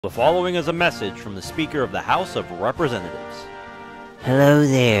The following is a message from the Speaker of the House of Representatives. Hello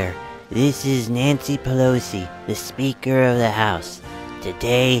there, this is Nancy Pelosi, the Speaker of the House.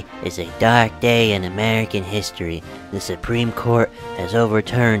 Today is a dark day in American history. The Supreme Court has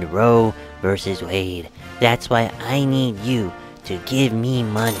overturned Roe versus Wade. That's why I need you to give me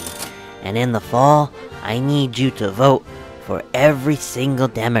money. And in the fall, I need you to vote for every single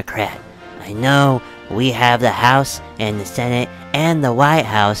Democrat. I know we have the House and the Senate and the White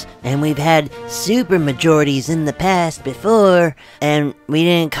House, and we've had super majorities in the past before, and we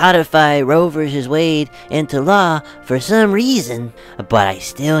didn't codify Roe versus Wade into law for some reason. But I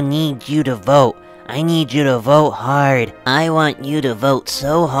still need you to vote. I need you to vote hard. I want you to vote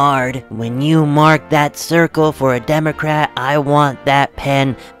so hard. When you mark that circle for a Democrat, I want that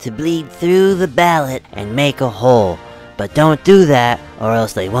pen to bleed through the ballot and make a hole. But don't do that, or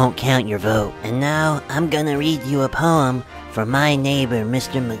else they won't count your vote. And now, I'm gonna read you a poem from my neighbor,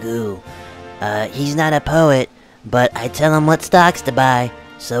 Mr. Magoo. He's not a poet, but I tell him what stocks to buy,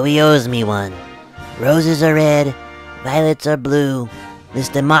 so he owes me one. Roses are red, violets are blue. This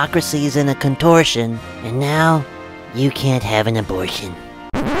democracy is in a contortion, and now, you can't have an abortion.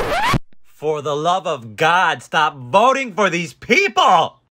 For the love of God, stop voting for these people!